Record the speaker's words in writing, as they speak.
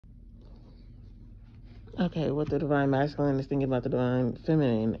Okay, what the divine masculine is thinking about the divine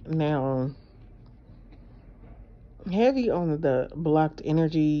feminine. Now, heavy on the blocked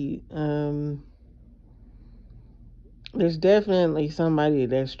energy. There's definitely somebody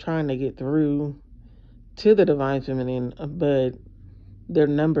that's trying to get through to the divine feminine, but their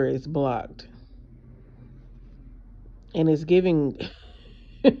number is blocked. And it's giving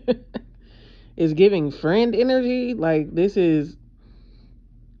it's giving friend energy. Like, this is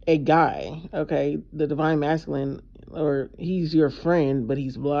a guy, okay? The divine masculine, or he's your friend, but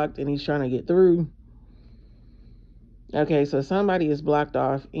he's blocked and he's trying to get through. Okay, so somebody is blocked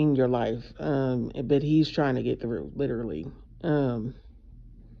off in your life, but he's trying to get through, literally. Um,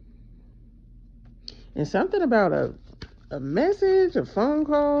 and something about a message, a phone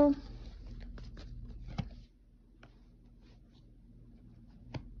call.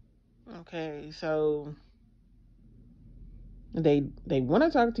 Okay, so they want to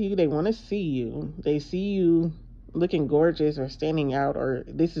talk to you, they want to see you, they see you looking gorgeous or standing out, or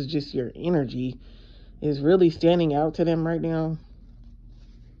this is just your energy is really standing out to them right now.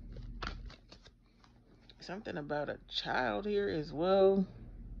 Something about a child here as well.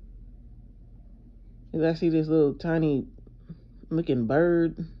 Because I see this little tiny looking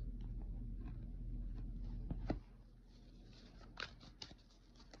bird.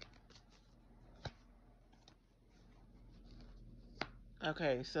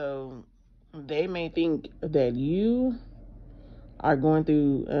 Okay, so they may think that you are going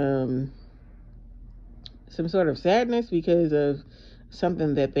through some sort of sadness because of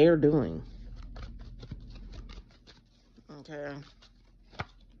something that they're doing. Okay.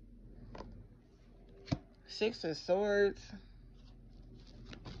 Six of Swords.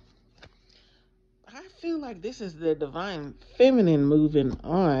 I feel like this is the divine feminine moving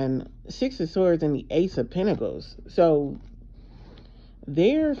on. Six of Swords and the Ace of Pentacles. So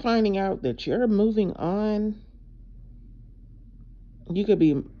they're finding out that you're moving on. You could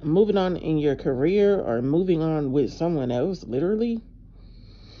be moving on in your career or moving on with someone else, literally.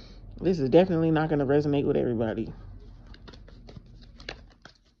 This is definitely not going to resonate with everybody.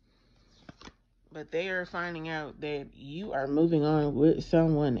 But they are finding out that you are moving on with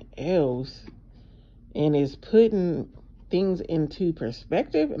someone else, and is putting things into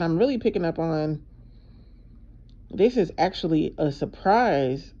perspective. And I'm really picking up on this is actually a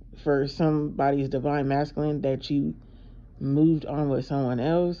surprise for somebody's divine masculine that you moved on with someone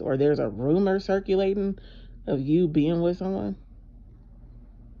else, or there's a rumor circulating of you being with someone.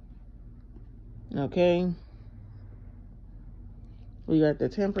 Okay. We got the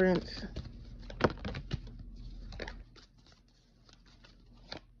Temperance.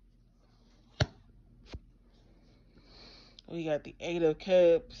 We got the Eight of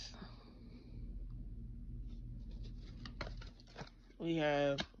Cups. We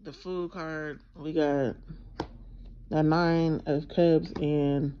have the Fool card. We got the Nine of Cups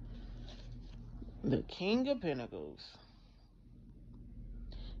and the King of Pentacles.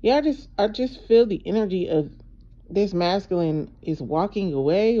 Yeah, I just feel the energy of this masculine is walking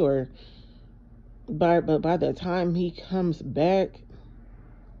away, or but by the time he comes back,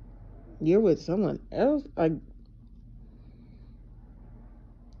 you're with someone else. Like,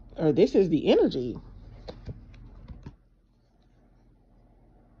 or this is the energy.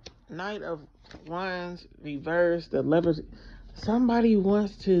 Knight of Wands reverse, the Lovers. Somebody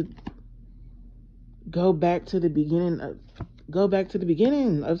wants to go back to the beginning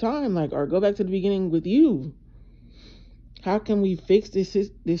of time, like, or go back to the beginning with you. How can we fix this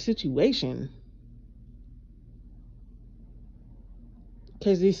situation?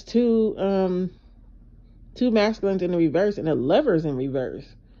 Because these two masculines in the reverse and the Lovers in reverse.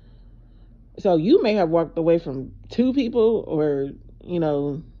 So you may have walked away from two people, or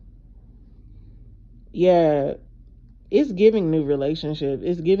yeah, it's giving new relationship.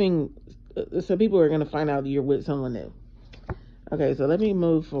 It's giving. So people are gonna find out you're with someone new. Okay, so let me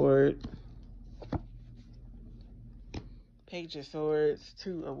move forward. Page of Swords,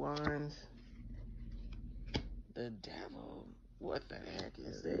 Two of Wands, the Devil. What the heck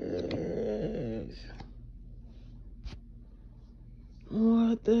is this?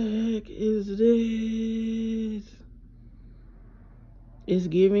 What the heck is this? It's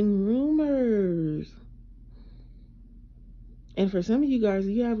giving rumors. And for some of you guys,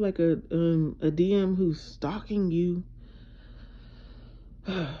 you have like a DM who's stalking you.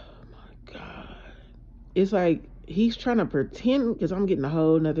 Oh my God. It's like he's trying to pretend, because I'm getting a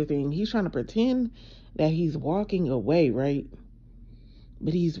whole nother thing. He's trying to pretend that he's walking away, right?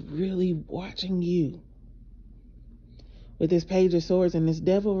 But he's really watching you. With this Page of Swords and this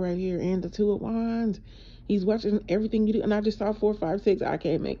Devil right here and the Two of Wands. He's watching everything you do. And I just saw 4, 5, 6. I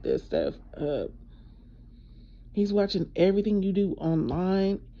can't make this stuff up. He's watching everything you do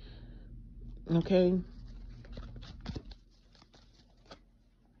online. Okay?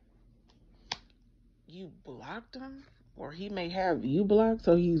 You blocked him, or he may have you blocked,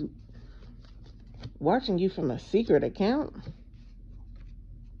 so he's watching you from a secret account.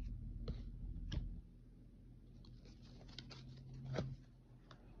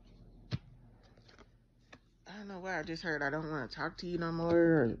 I don't know why I just heard I don't want to talk to you no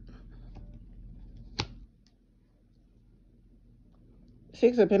more.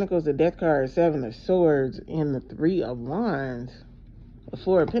 Six of Pentacles, the Death card, Seven of Swords, and the Three of Wands, the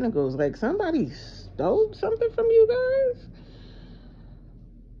Four of Pentacles. Like somebody stole something from you guys.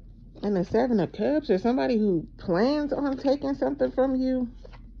 And the Seven of Cups, or somebody who plans on taking something from you.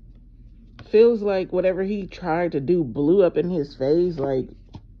 Feels like whatever he tried to do blew up in his face. Like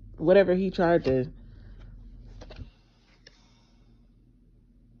whatever he tried to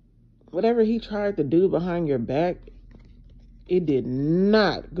do behind your back, it did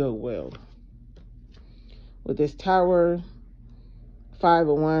not go well. With this Tower, Five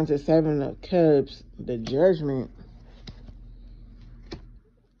of Wands, and Seven of Cups, the Judgment.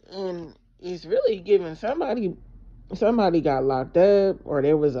 And it's really giving somebody got locked up, or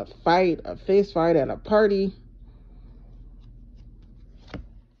there was a fight, a fist fight at a party.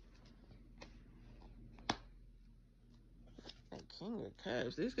 A King of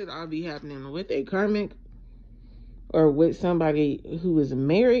Cups. This could all be happening with a karmic, or with somebody who is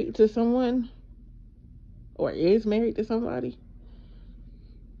married to someone, or is married to somebody.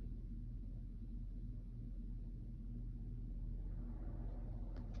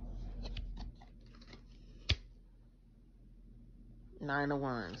 Nine of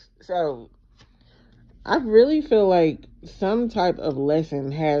Wands. So I really feel like some type of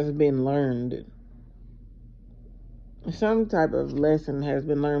lesson has been learned. Some type of lesson has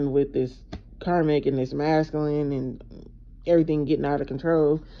been learned with this karmic and this masculine and everything getting out of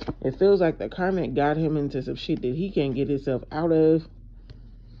control. It feels like the karmic got him into some shit that he can't get himself out of.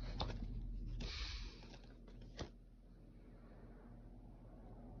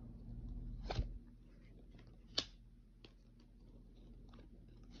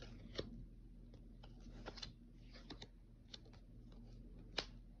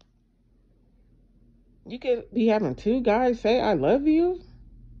 You could be having two guys say I love you,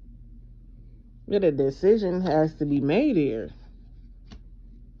 but a decision has to be made here.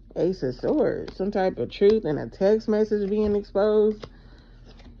 Ace of Swords. Some type of truth and a text message being exposed.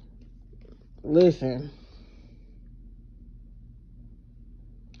 Listen,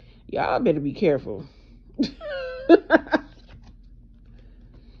 y'all better be careful.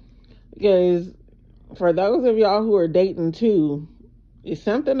 Because for those of y'all who are dating too, it's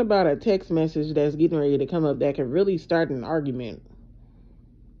something about a text message that's getting ready to come up that can really start an argument.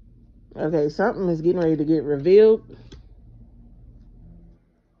 Okay, something is getting ready to get revealed.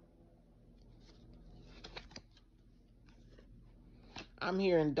 I'm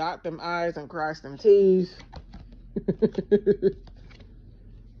hearing dot them I's and cross them T's. And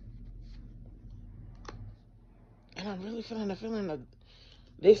I'm really feeling the feeling of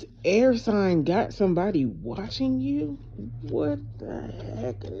this air sign got somebody watching you. What the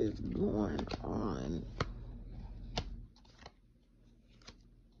heck is going on?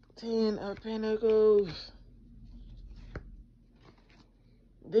 Ten of Pentacles.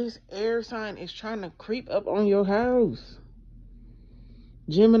 This air sign is trying to creep up on your house.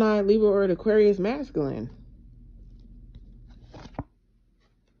 Gemini, Libra, or Aquarius masculine.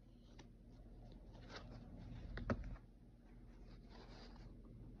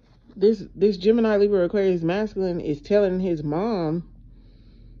 This Gemini, Libra, Aquarius masculine is telling his mom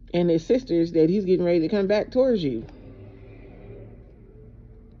and his sisters that he's getting ready to come back towards you.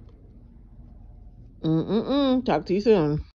 Talk to you soon.